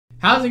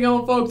How's it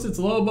going, folks? It's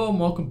Lobo and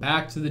welcome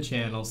back to the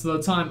channel. So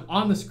the time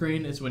on the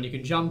screen is when you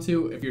can jump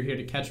to if you're here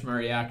to catch my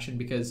reaction,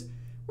 because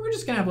we're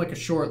just gonna have like a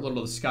short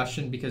little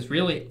discussion because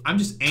really I'm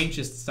just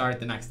anxious to start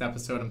the next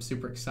episode. I'm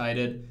super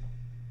excited.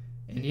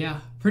 And yeah,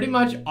 pretty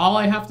much all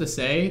I have to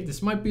say,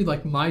 this might be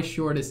like my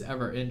shortest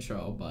ever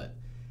intro, but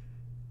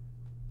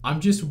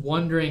I'm just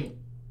wondering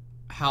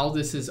how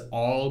this is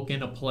all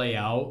gonna play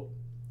out,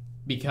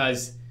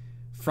 because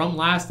from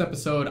last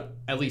episode,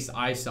 at least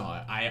I saw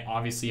it.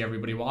 Obviously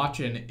everybody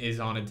watching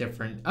is on a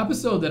different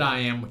episode than I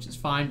am, which is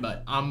fine,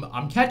 but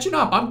I'm catching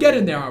up. I'm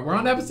getting there. We're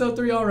on episode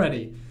 3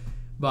 already.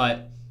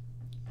 But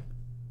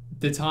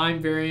the time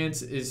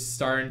variance is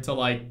starting to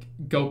like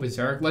go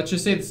berserk. Let's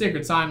just say the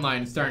sacred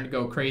timeline is starting to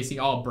go crazy.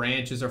 All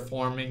branches are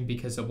forming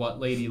because of what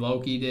Lady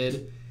Loki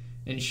did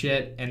and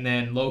shit. And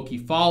then Loki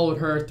followed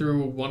her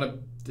through one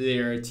of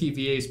their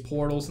TVA's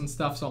portals and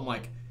stuff. So I'm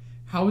like,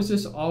 how is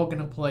this all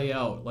gonna play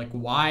out? Like,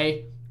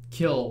 why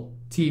kill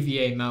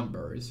TVA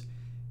members?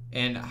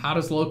 And how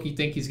does Loki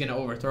think he's gonna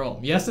overthrow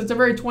them? Yes, it's a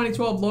very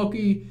 2012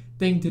 Loki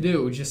thing to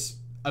do, just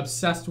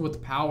obsessed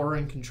with power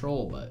and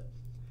control, but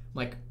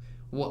like,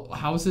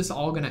 how is this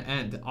all gonna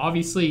end?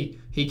 Obviously,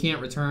 he can't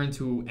return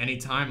to any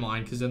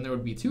timeline because then there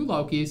would be 2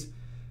 Lokis.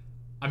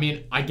 I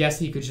mean, I guess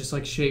he could just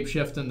like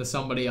shapeshift into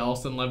somebody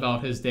else and live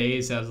out his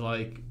days as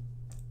like,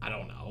 I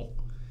don't know.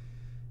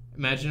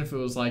 Imagine if it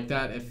was like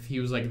that, if he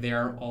was like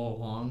there all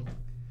along.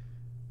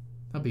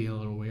 That'd be a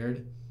little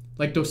weird.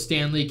 Like those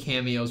Stan Lee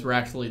cameos were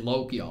actually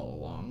Loki all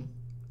along.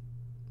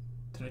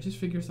 Did I just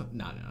figure something?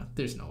 No,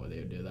 there's no way they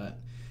would do that.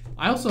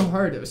 I also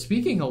heard,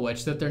 speaking of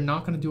which, that they're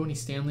not going to do any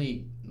Stan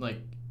Lee like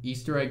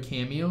Easter egg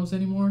cameos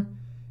anymore.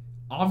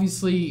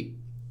 Obviously,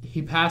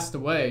 he passed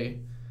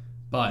away,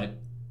 but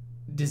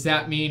does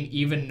that mean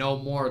even no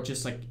more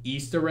just like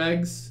Easter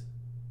eggs?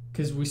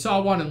 Because we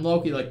saw one in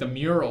Loki, like the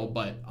mural,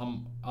 but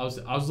I was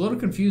a little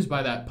confused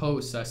by that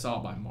post I saw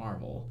by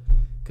Marvel,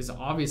 because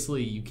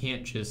obviously you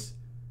can't just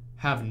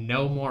have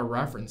no more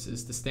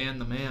references to Stan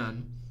the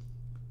Man.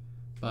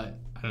 But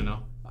I don't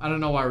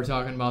know why we're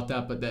talking about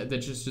that, but that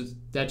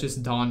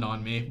just dawned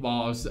on me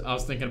while I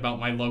was thinking about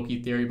my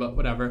Loki theory, but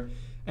whatever.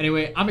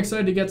 Anyway, I'm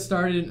excited to get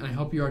started, and I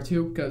hope you are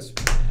too, because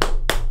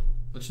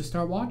let's just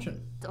start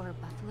watching. Or a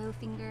buffalo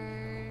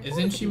finger.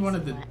 Isn't she one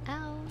of the...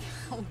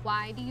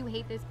 Why do you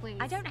hate this place?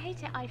 I don't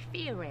hate it, I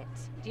fear it.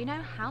 Do you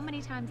know how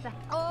many times that...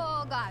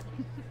 Oh, God.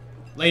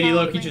 Lady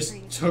Loki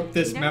just took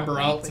this member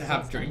out to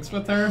have drinks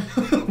with her?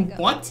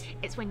 What?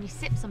 It's when you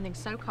sip something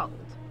so cold,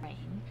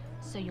 rain,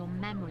 so your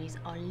memories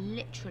are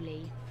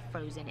literally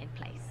frozen in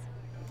place.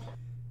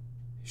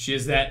 She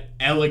has that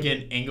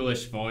elegant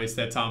English voice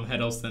that Tom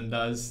Hiddleston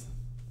does.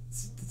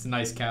 It's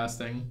nice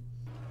casting.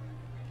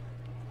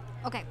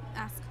 Okay,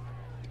 ask.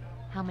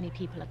 How many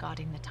people are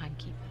guarding the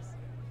timekeepers?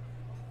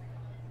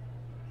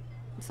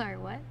 Sorry,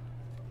 what?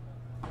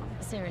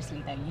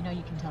 Seriously though, you know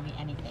you can tell me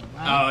anything,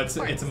 right?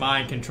 Oh, it's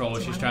mind control.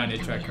 She's trying to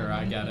trick her.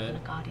 I get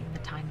it. Guarding the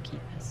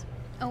timekeepers.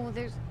 Oh,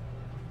 there's...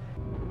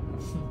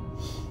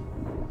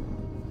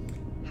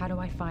 How do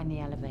I find the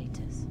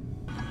elevators?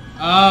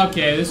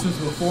 Okay, this was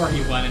before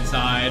he went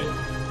inside.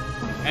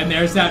 And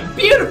there's that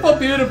beautiful,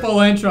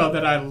 beautiful intro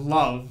that I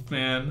love,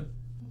 man.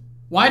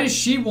 Why does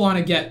she want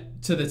to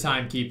get to the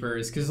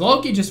timekeepers? Because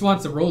Loki just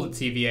wants to rule the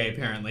TVA,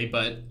 apparently,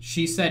 but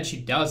she said she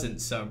doesn't,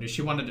 so does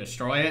she want to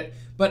destroy it?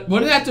 But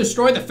wouldn't that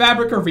destroy the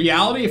fabric of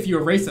reality if you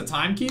erase the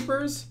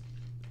timekeepers?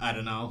 I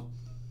don't know.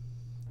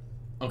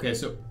 Okay,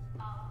 so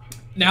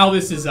now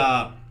this is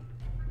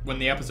when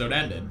the episode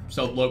ended,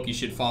 so Loki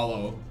should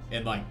follow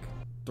in like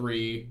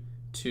 3,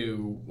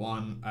 2,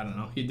 1. I don't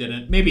know. He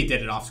didn't. Maybe he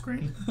did it off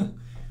screen.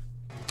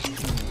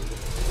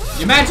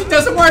 Your magic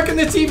doesn't work in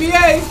the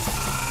TVA.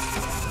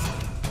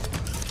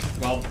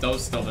 Well,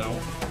 those still don't.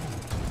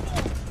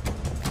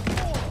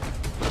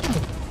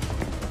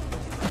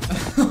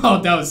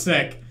 Oh, that was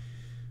sick.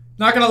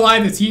 Not gonna lie,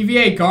 the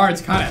TVA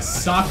guards kind of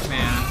suck,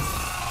 man.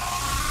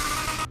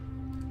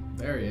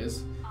 There he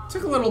is.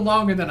 Took a little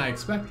longer than I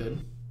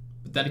expected.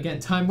 But then again,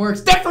 time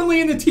works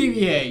differently in the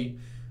TVA.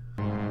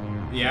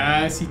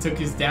 Yes, he took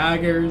his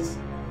daggers.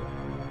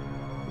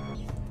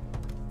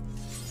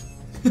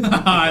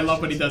 I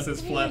love when he does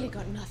this flip. Really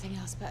got nothing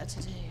else better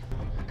to do.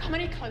 Come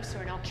any closer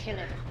and I'll kill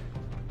him.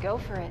 Go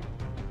for it.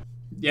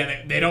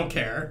 Yeah, they don't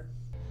care.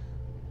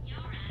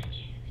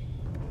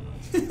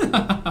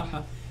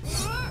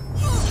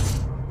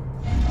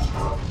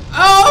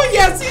 Oh,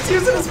 yes, he's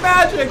using his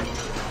magic.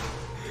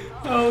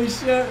 Oh,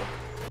 shit.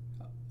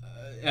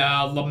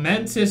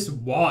 Lamentis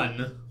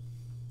 1.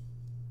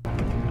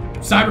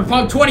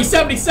 Cyberpunk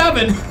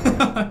 2077.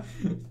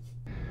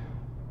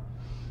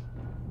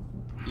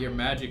 Your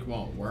magic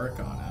won't work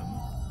on him.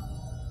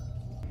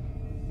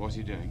 What are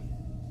you doing?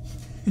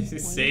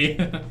 See?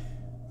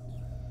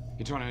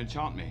 You're trying to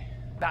enchant me.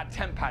 That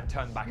tempad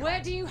turned back Where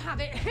on. do you have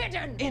it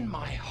hidden? In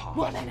my heart.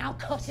 Well, then I'll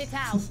cut it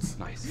out.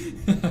 Nice.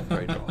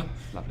 Very draw.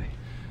 Lovely.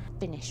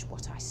 Finish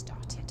what I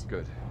started.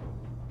 Good.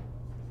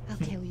 I'll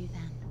kill you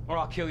then. Or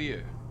I'll kill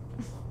you.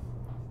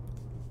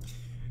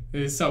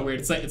 It's so weird.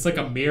 It's like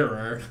a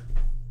mirror.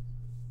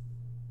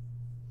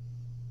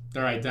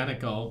 They're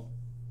identical.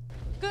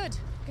 Good,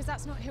 because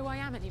that's not who I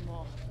am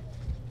anymore.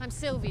 I'm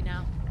Sylvie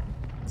now.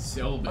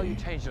 Sylvie. Oh, you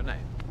changed your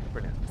name.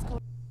 Brilliant.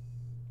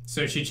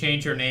 So she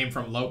changed her name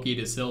from Loki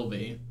to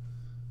Sylvie.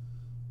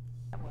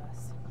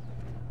 Worse.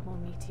 More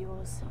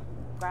meteors.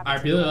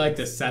 I really like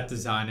the set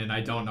design, and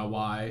I don't know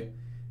why.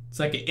 It's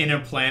like an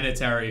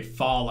interplanetary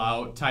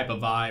Fallout type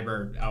of vibe,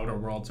 or Outer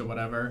Worlds or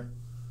whatever.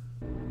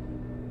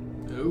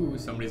 Ooh,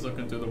 somebody's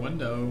looking through the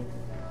window.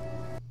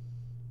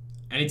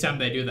 Anytime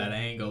they do that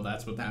angle,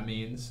 that's what that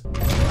means.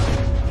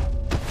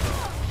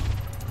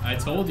 I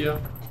told you.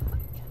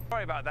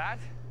 Sorry about that.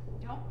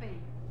 Don't be.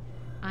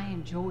 I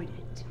enjoyed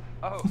it.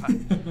 Oh,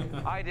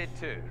 I did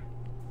too.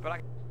 But I...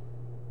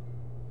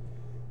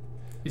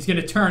 He's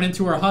gonna turn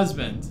into her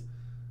husband.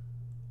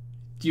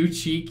 You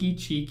cheeky,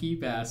 cheeky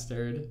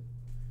bastard.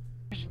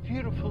 As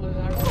beautiful as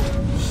I...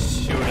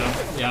 Shoot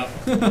him.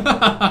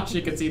 Yep.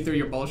 She can see through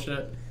your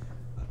bullshit.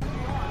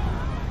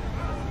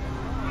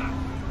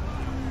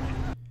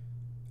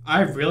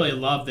 I really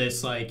love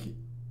this, like,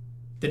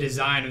 the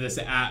design of this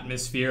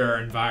atmosphere or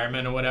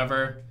environment or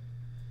whatever.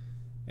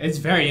 It's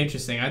very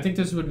interesting. I think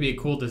this would be a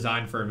cool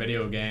design for a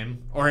video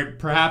game. Or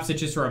perhaps it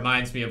just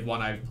reminds me of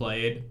one I've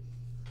played.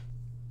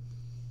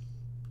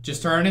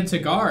 Just turn into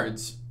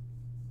guards.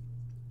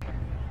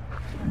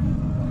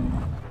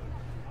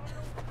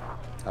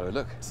 How do I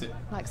look?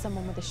 Like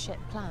someone with a shit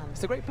plan.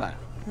 It's a great plan.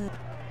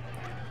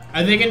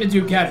 Are they gonna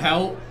do get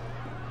help?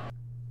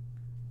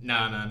 No,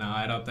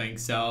 I don't think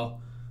so.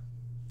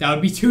 That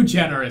would be too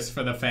generous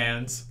for the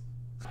fans.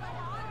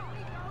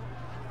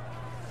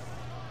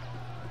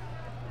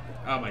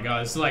 Oh my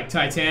god, this is like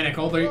Titanic.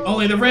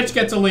 Only the rich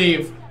get to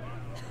leave.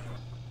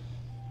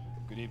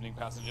 Good evening,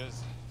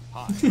 passengers.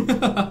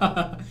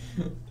 Hi.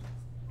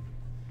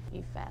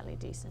 You fairly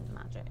decent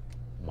magic.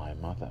 My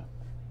mother.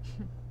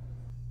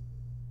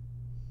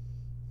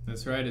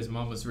 That's right, his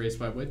mom was raised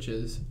by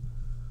witches.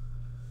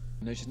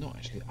 No, she's not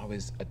actually. I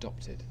was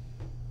adopted.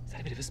 Is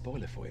that a bit of a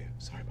spoiler for you?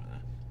 Sorry about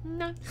that.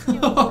 No.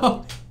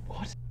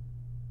 What?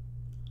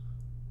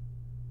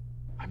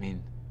 I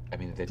mean,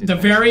 they did. The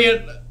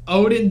variant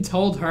Odin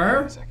told Wait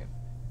her? a second.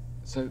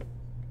 So,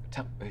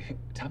 tell me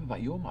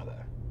about your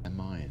mother. And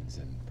minds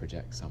and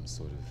project some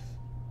sort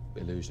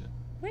of illusion.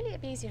 Really,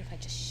 it'd be easier if I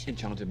just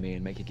Enchanted me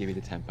and make her give you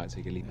the temp so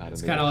you can leap out of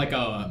It's the... kind of like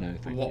a No,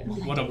 thank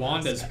you. one of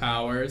Wanda's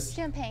powers.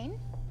 Champagne?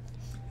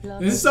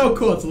 This is so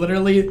cool. It's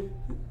literally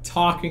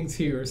talking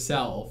to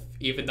yourself,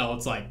 even though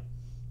it's like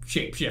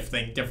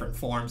shape-shifting different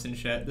forms and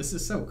shit. This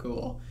is so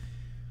cool.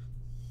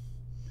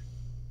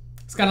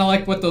 It's kind of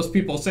like what those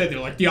people say. They're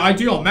like, the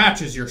ideal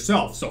match is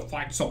yourself, so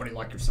find somebody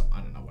like yourself.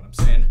 I don't know what I'm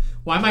saying.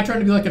 Why am I trying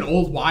to be like an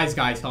old wise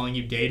guy telling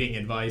you dating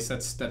advice?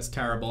 That's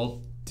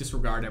terrible.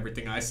 Disregard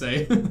everything I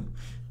say.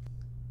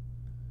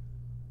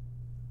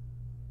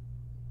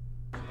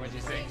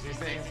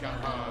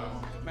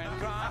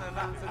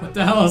 What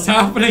the hell is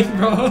happening,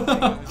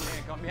 bro?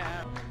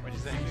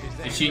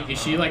 Is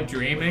she like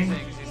dreaming?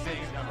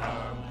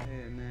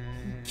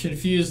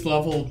 Confused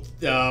level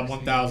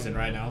 1000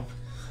 right now.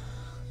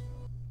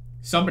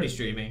 Somebody's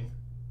dreaming.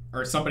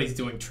 Or somebody's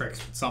doing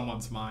tricks with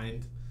someone's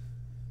mind.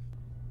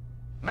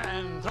 What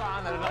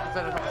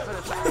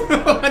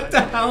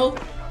the hell?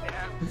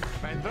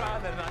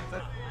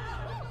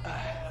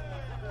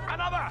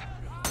 Another!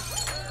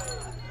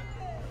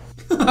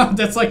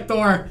 That's like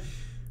Thor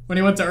when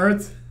he went to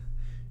Earth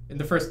in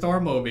the first Thor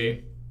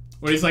movie.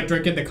 When he's like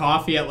drinking the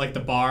coffee at like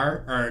the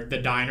bar or the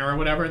diner or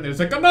whatever, and there's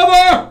like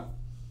another!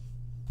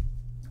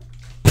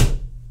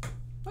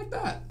 Like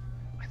that.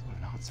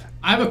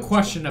 I have a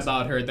question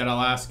about her that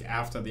I'll ask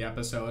after the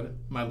episode.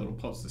 My little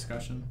post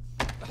discussion.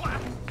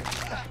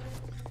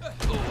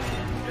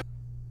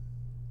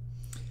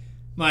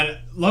 Man,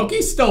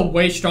 Loki's still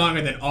way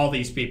stronger than all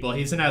these people.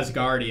 He's an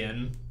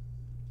Asgardian.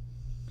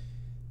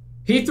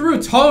 He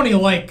threw Tony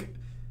like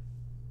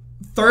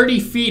 30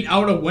 feet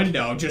out a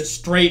window, just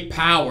straight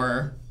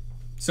power.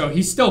 So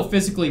he's still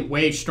physically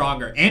way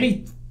stronger. And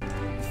he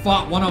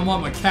fought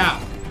one-on-one with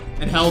Cap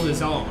and held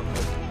his own.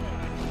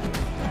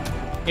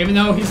 Even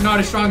though he's not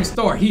as strong as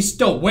Thor, he's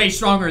still way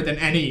stronger than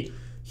any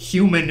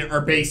human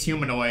or base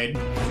humanoid.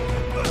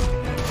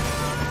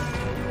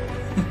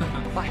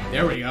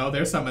 There we go.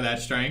 There's some of that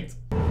strength.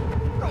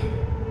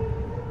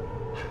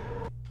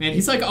 Man,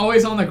 he's like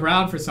always on the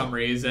ground for some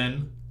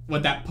reason.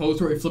 With that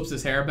pose where he flips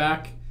his hair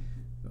back.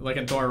 Like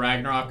in Thor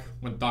Ragnarok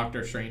when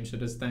Doctor Strange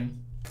did his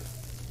thing.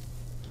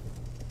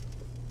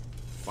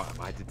 Wow,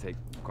 I did take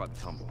quite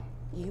the tumble.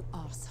 You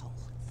arsehole.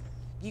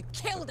 You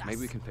killed us!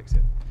 Maybe we can fix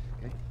it,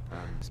 okay?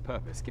 This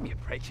purpose, give me a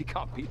break, you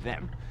can't beat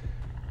them.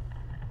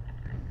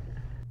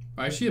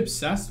 Why is she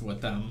obsessed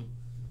with them?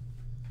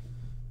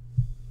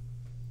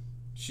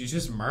 She's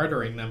just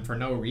murdering them for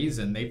no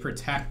reason. They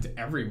protect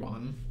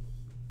everyone.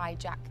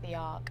 Hijack the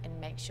Ark and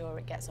make sure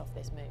it gets off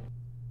this moon.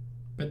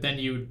 But then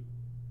you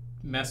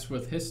mess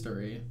with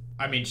history.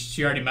 I mean,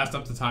 she already messed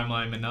up the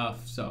timeline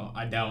enough, so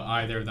I doubt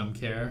either of them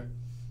care.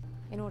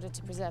 In order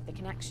to preserve the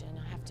connection,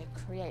 I have to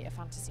create a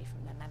fantasy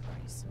from their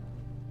memories.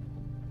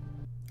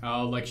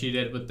 Oh, like she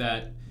did with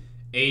that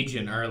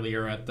agent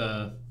earlier at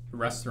the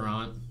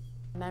restaurant.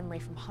 Memory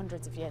from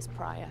hundreds of years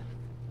prior,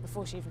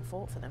 before she even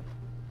fought for them.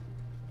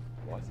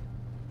 What?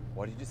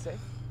 What did you say?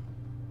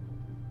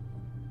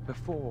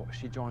 Before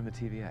she joined the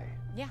TVA,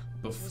 Yeah.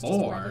 She was just a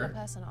Before? regular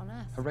person on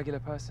Earth. a regular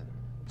person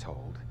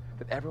told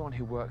that everyone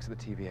who works at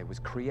the TVA was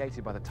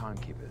created by the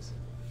Timekeepers.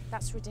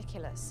 That's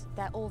ridiculous.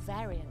 They're all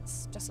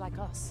variants, just like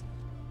us.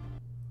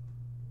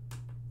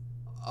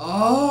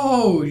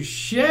 Oh,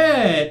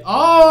 shit.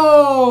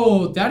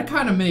 Oh, that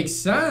kind of makes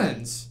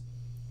sense.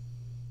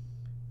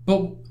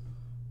 But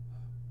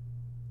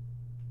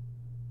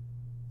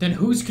then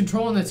who's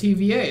controlling the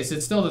TVA? Is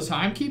it still the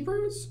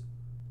Timekeepers?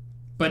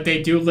 But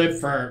they do live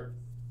for,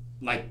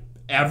 like,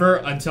 ever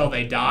until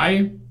they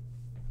die?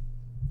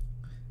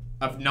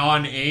 Of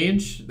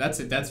non-age? That's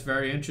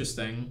very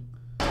interesting.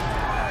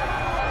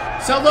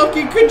 So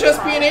Loki could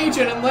just be an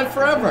agent and live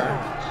forever.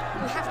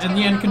 And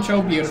the end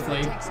control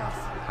beautifully.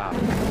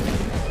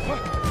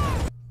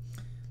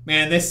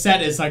 Man, this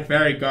set is like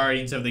very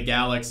Guardians of the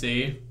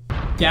Galaxy.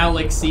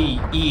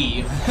 Galaxy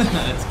E.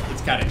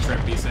 it's kind of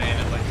trippy saying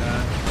it like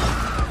that.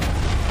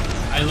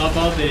 I love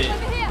all the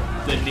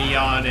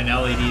neon and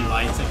LED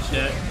lights and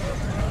shit.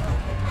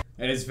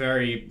 It is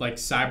very like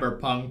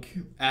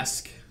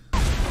cyberpunk-esque.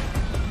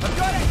 I've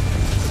got it!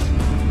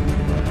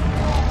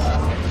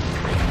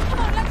 Come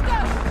on, let's go!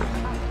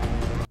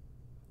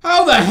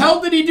 How the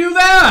hell did he do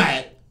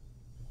that?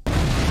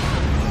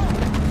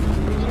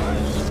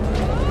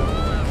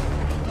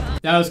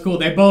 That was cool.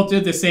 They both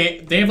did the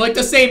same. They have like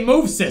the same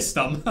move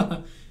system.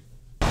 So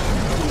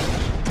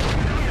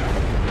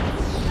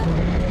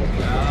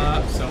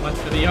much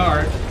for the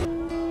art.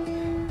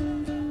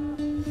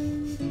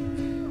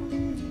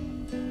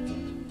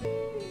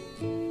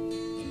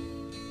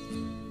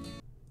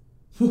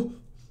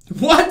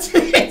 What?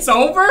 It's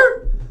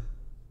over?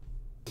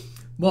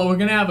 Well, we're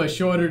gonna have a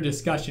shorter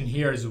discussion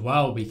here as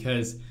well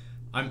because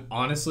I'm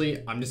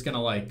just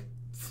gonna like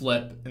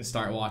flip and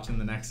start watching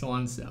the next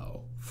one,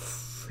 so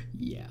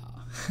yeah.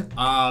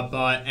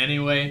 But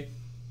anyway,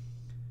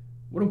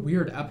 what a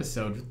weird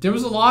episode. There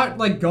was a lot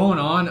like going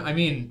on. I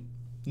mean,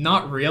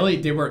 not really.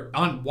 They were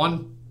on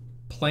one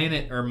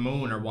planet or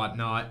moon or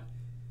whatnot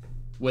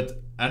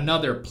with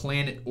another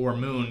planet or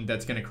moon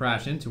that's gonna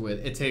crash into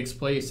it. It takes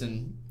place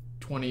in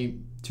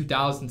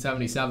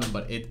 2077,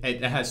 but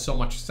it has so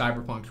much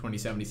Cyberpunk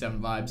 2077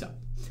 vibes.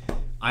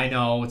 I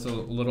know it's a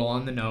little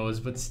on the nose,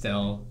 but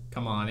still,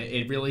 come on,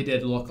 it really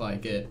did look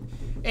like it.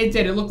 It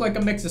did. It looked like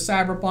a mix of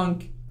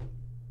Cyberpunk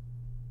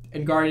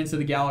and Guardians of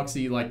the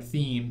Galaxy like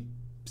theme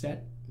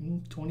set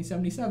in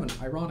 2077,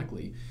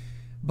 ironically.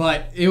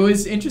 But it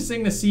was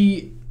interesting to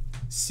see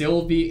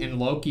Sylvie and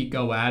Loki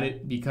go at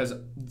it because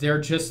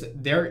they're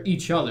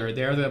each other.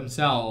 They're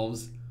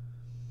themselves.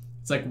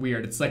 It's like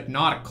weird. It's like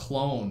not a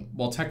clone.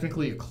 Well,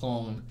 technically a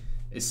clone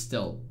is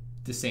still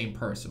the same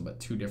person,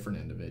 but two different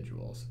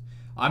individuals.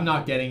 I'm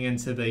not getting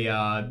into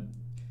the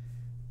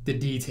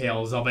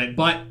details of it,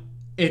 but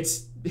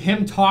it's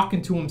him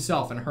talking to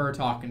himself and her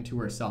talking to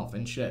herself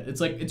and shit.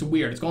 It's like, it's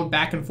weird. It's going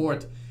back and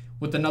forth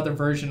with another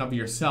version of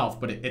yourself,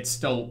 but it's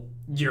still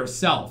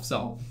yourself.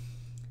 So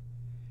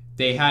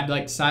they had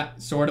like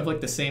sort of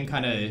like the same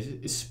kind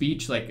of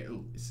speech, like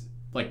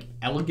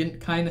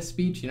elegant kind of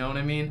speech, you know what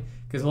I mean?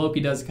 Because Loki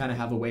does kind of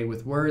have a way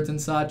with words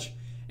and such.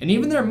 And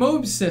even their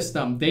move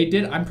system,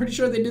 I'm pretty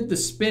sure they did the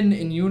spin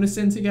in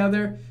unison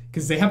together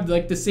because they have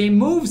like the same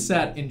move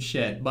set and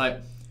shit,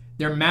 but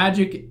their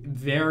magic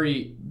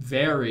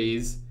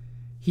varies.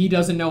 He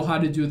doesn't know how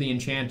to do the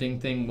enchanting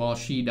thing while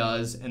she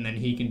does, and then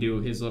he can do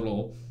his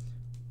little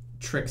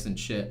tricks and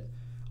shit.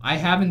 I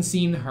haven't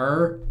seen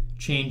her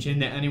change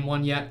into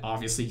anyone yet.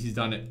 Obviously, he's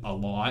done it a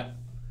lot,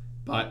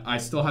 but I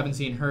still haven't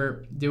seen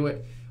her do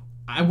it.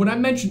 What I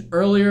mentioned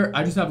earlier,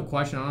 I just have a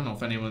question. I don't know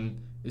if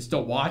anyone is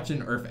still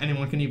watching or if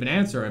anyone can even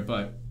answer it,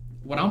 but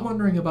what I'm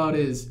wondering about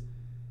is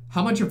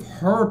how much of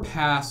her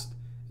past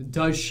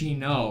does she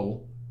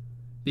know?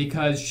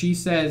 Because she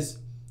says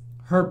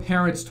her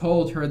parents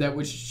told her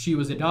that she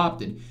was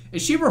adopted.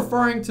 Is she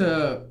referring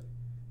to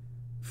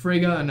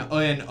Frigga and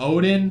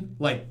Odin?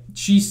 Like,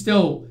 she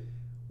still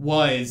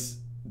was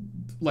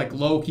like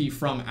Loki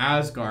from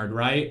Asgard,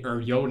 right?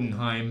 Or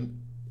Jotunheim,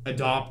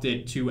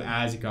 adopted to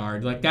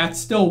Asgard. Like, that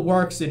still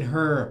works in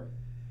her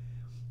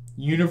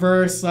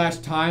universe /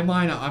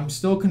 timeline. I'm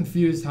still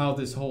confused how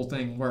this whole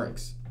thing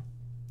works.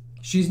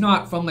 She's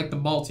not from like the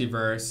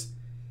multiverse,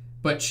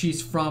 but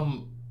she's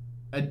from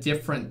a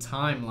different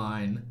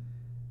timeline.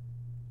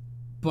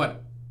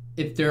 But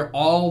if they're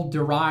all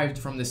derived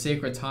from the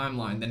sacred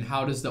timeline, then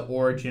how does the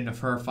origin of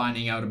her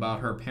finding out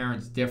about her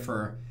parents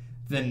differ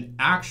than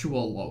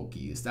actual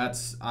Loki's?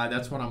 That's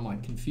what I'm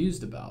like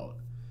confused about.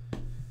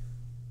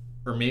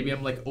 Or maybe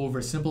I'm like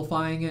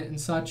oversimplifying it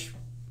and such.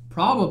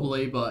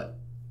 Probably, but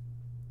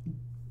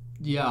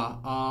yeah,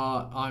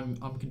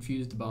 I'm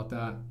confused about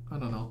that. I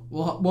don't know.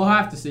 We'll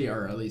have to see,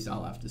 or at least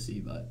I'll have to see.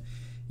 But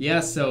yeah,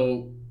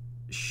 so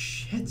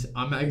shit,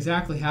 I'm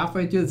exactly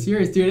halfway through the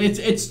series, dude.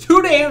 It's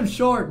too damn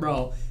short,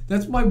 bro.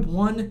 That's my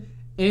one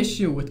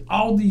issue with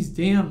all these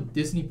damn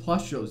Disney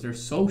Plus shows. They're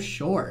so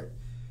short.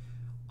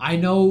 I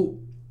know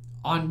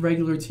on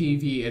regular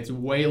TV, it's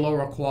way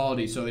lower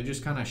quality, so they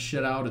just kind of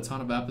shit out a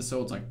ton of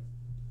episodes, like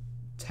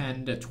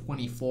 10 to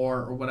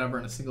 24 or whatever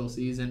in a single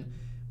season.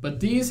 But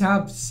these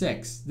have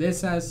 6.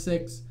 This has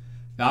 6.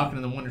 Falcon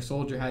and the Winter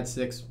Soldier had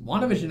 6.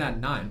 WandaVision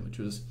had 9, which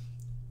was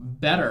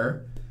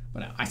better.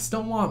 But I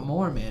still want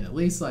more, man. At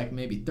least like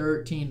maybe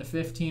 13 to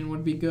 15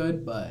 would be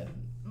good, but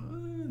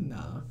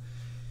nah.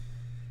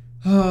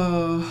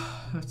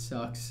 Oh, that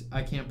sucks.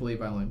 I can't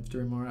believe I only have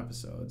 3 more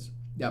episodes.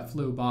 That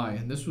flew by,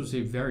 and this was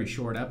a very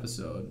short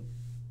episode.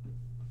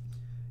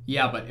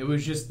 Yeah, but it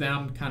was just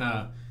them kind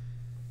of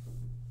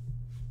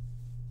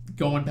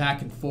going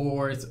back and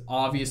forth.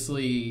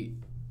 Obviously,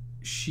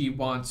 she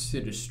wants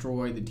to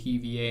destroy the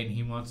TVA and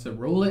he wants to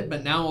rule it,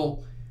 but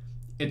now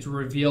it's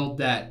revealed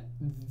that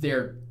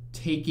they're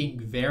taking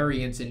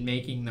variants and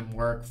making them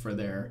work for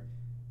their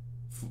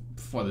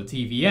for the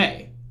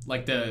TVA.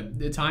 Like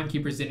the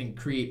Timekeepers didn't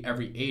create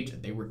every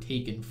agent; they were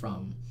taken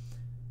from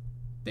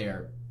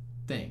their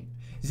thing.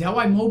 Is that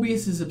why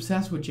Mobius is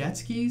obsessed with jet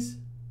skis?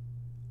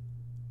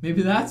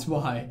 Maybe that's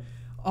why.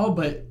 Oh,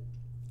 but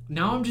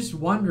now I'm just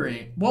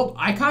wondering. Well,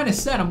 I kind of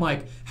said, I'm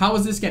like, how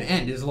is this going to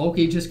end? Is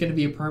Loki just going to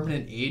be a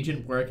permanent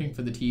agent working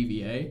for the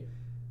TVA?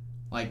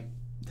 Like,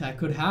 that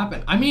could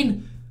happen. I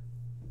mean,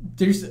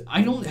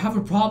 I don't have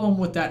a problem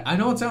with that. I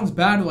know it sounds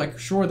bad. Like,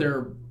 sure,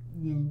 they're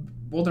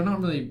not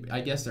really,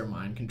 I guess they're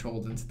mind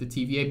controlled into the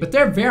TVA, but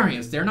they're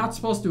variants. They're not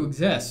supposed to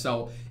exist.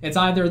 So it's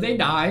either they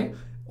die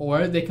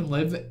or they can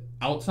live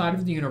outside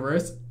of the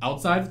universe,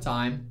 outside of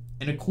time,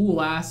 in a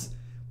cool-ass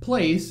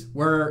place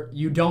where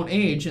you don't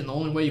age, and the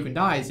only way you can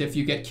die is if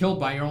you get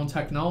killed by your own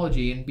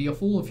technology and be a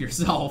fool of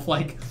yourself.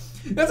 Like,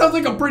 that sounds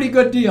like a pretty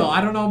good deal.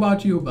 I don't know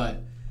about you,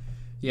 but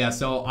yeah,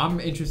 so I'm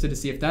interested to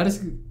see if that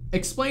is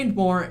explained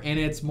more, and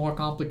it's more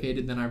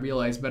complicated than I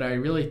realized, but I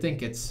really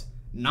think it's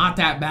not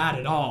that bad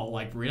at all.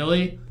 Like,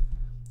 really?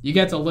 You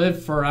get to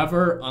live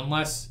forever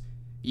unless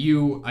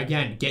you,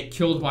 again, get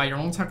killed by your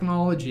own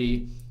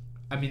technology.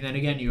 I mean, then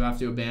again, you have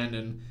to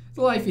abandon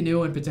the life you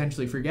knew and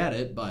potentially forget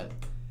it, but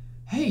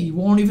hey, you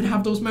won't even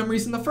have those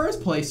memories in the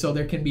first place, so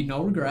there can be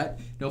no regret,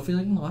 no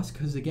feeling lost,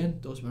 because again,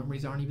 those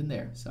memories aren't even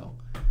there. So,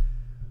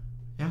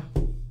 yeah.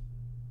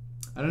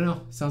 I don't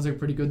know. Sounds like a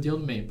pretty good deal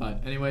to me,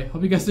 but anyway,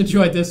 hope you guys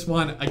enjoyed this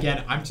one.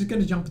 Again, I'm just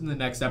going to jump into the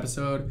next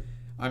episode.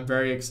 I'm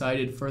very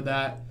excited for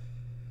that.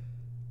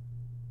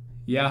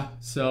 Yeah,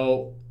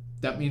 so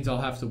that means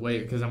I'll have to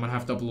wait because I'm going to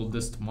have to upload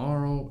this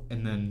tomorrow,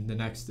 and then the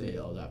next day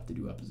I'll have to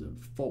do episode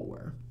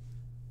 4.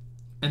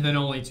 And then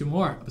only 2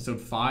 more, episode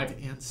 5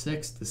 and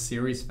 6, the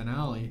series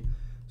finale.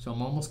 So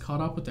I'm almost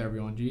caught up with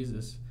everyone,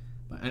 Jesus.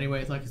 But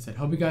anyway, like I said,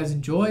 hope you guys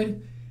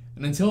enjoyed.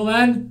 And until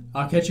then,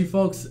 I'll catch you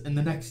folks in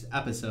the next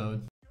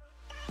episode.